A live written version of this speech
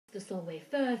The Solway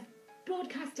Firth,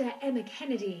 broadcaster Emma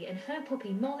Kennedy and her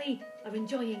puppy Molly are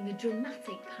enjoying the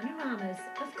dramatic panoramas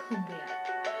of Cumbria.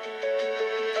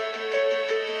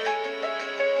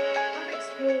 I've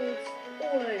explored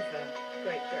all over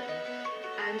Great Britain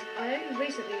and I only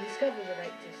recently discovered the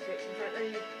Lake District, in fact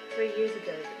only 3 years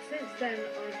ago, but since then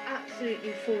I've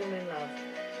absolutely fallen in love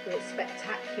with its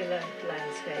spectacular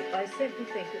landscape. I simply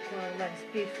think it's one of the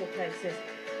most beautiful places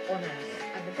on earth,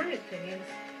 and the brilliant thing is,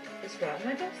 it's right on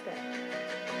my doorstep.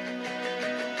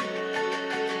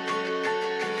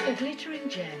 A glittering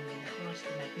gem in the heart of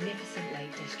the magnificent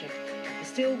Lake District, the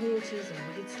still waters and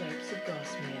wooded slopes of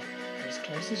Grasmere are as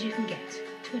close as you can get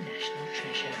to a national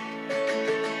treasure.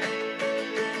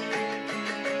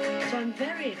 So I'm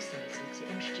very excited to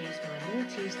introduce my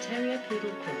Maltese Terrier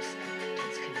Poodle cross to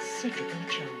its considerable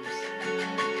charms.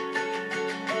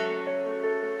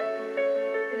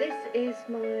 This is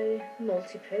my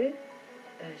Maltipoo.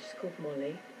 She's called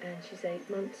Molly and she's 8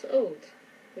 months old.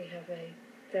 We have a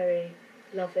very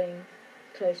loving,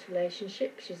 close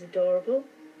relationship. She's adorable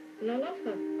and I love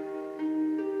her.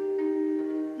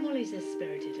 Molly's a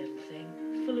spirited little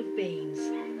thing, full of beans.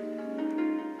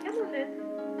 Come on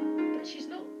then. But she's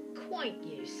not quite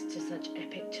used to such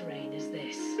epic terrain as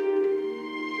this.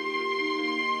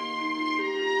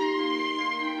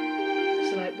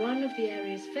 So like one of the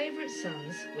area's favourite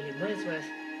sons, William Wordsworth,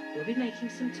 we'll be making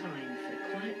some time for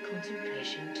quiet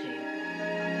contemplation too.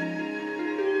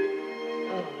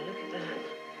 Oh, look at that.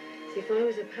 See, if I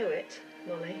was a poet,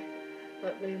 Molly,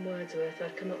 like William Wordsworth,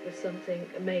 I'd come up with something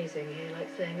amazing here, like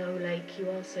saying, "Oh, Lake, you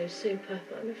are so super,"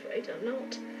 but I'm afraid I'm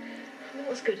not. I'm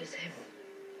not as good as him.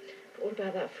 But what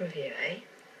about that for a view, eh?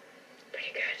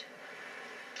 Pretty good.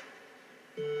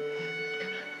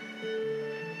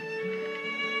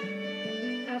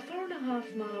 Our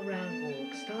 4.5 mile round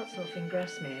walk starts off in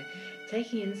Grasmere,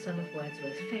 taking in some of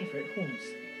Wordsworth's favourite haunts.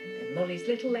 Then Molly's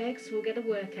little legs will get a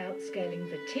workout scaling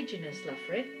vertiginous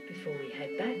Luffrid before we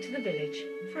head back to the village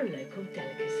for a local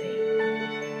delicacy.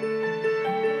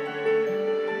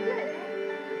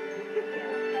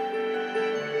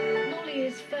 Molly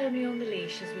is firmly on the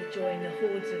leash as we join the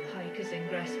hordes of hikers in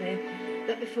Grasmere,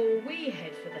 but before we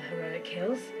head for the heroic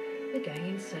hills, we're going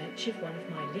in search of one of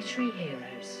my literary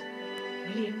heroes,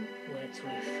 William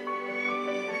Wordsworth.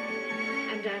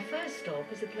 And our first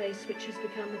stop is a place which has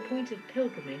become a point of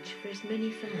pilgrimage for his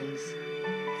many fans.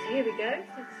 So here we go.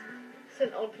 It's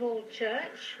St Oswald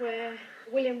Church where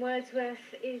William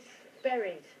Wordsworth is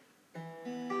buried.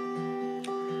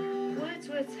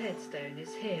 Wordsworth's headstone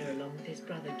is here along with his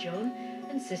brother John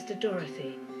and sister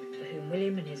Dorothy, for whom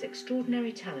William and his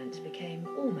extraordinary talent became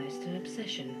almost an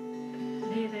obsession.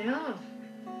 And here they are.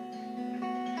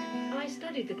 I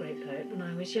studied the great poet when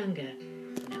I was younger.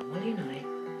 Now Molly and I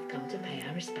have come to pay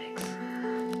our respects.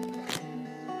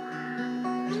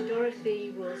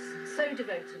 Dorothy was so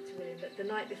devoted to William that the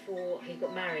night before he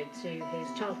got married to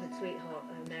his childhood sweetheart,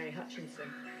 Mary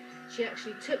Hutchinson, she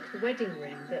actually took the wedding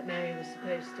ring that Mary was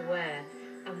supposed to wear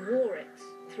and wore it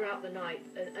throughout the night.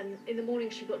 And in the morning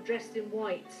she got dressed in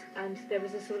white and there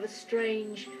was a sort of a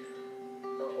strange,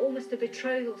 almost a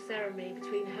betrothal ceremony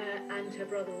between her and her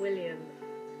brother William.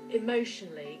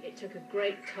 Emotionally, it took a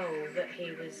great toll that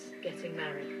he was getting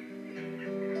married.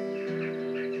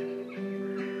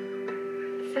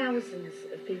 Thousands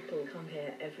of people come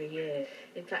here every year.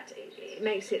 In fact, it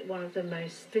makes it one of the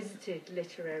most visited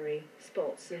literary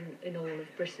spots in all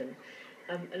of Britain.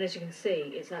 And as you can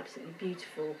see, it's an absolutely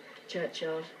beautiful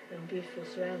churchyard and beautiful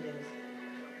surroundings.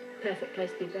 Perfect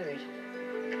place to be buried.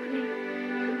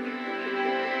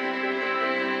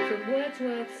 From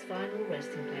Wordsworth's final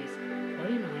resting place,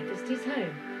 Molly and I visit his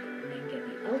home and then get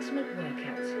the ultimate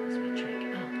workout as we trek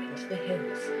up into the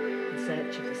hills in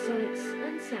search of the sights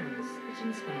and sounds that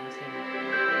inspired him.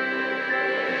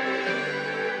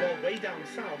 Well, way down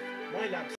south, my lab's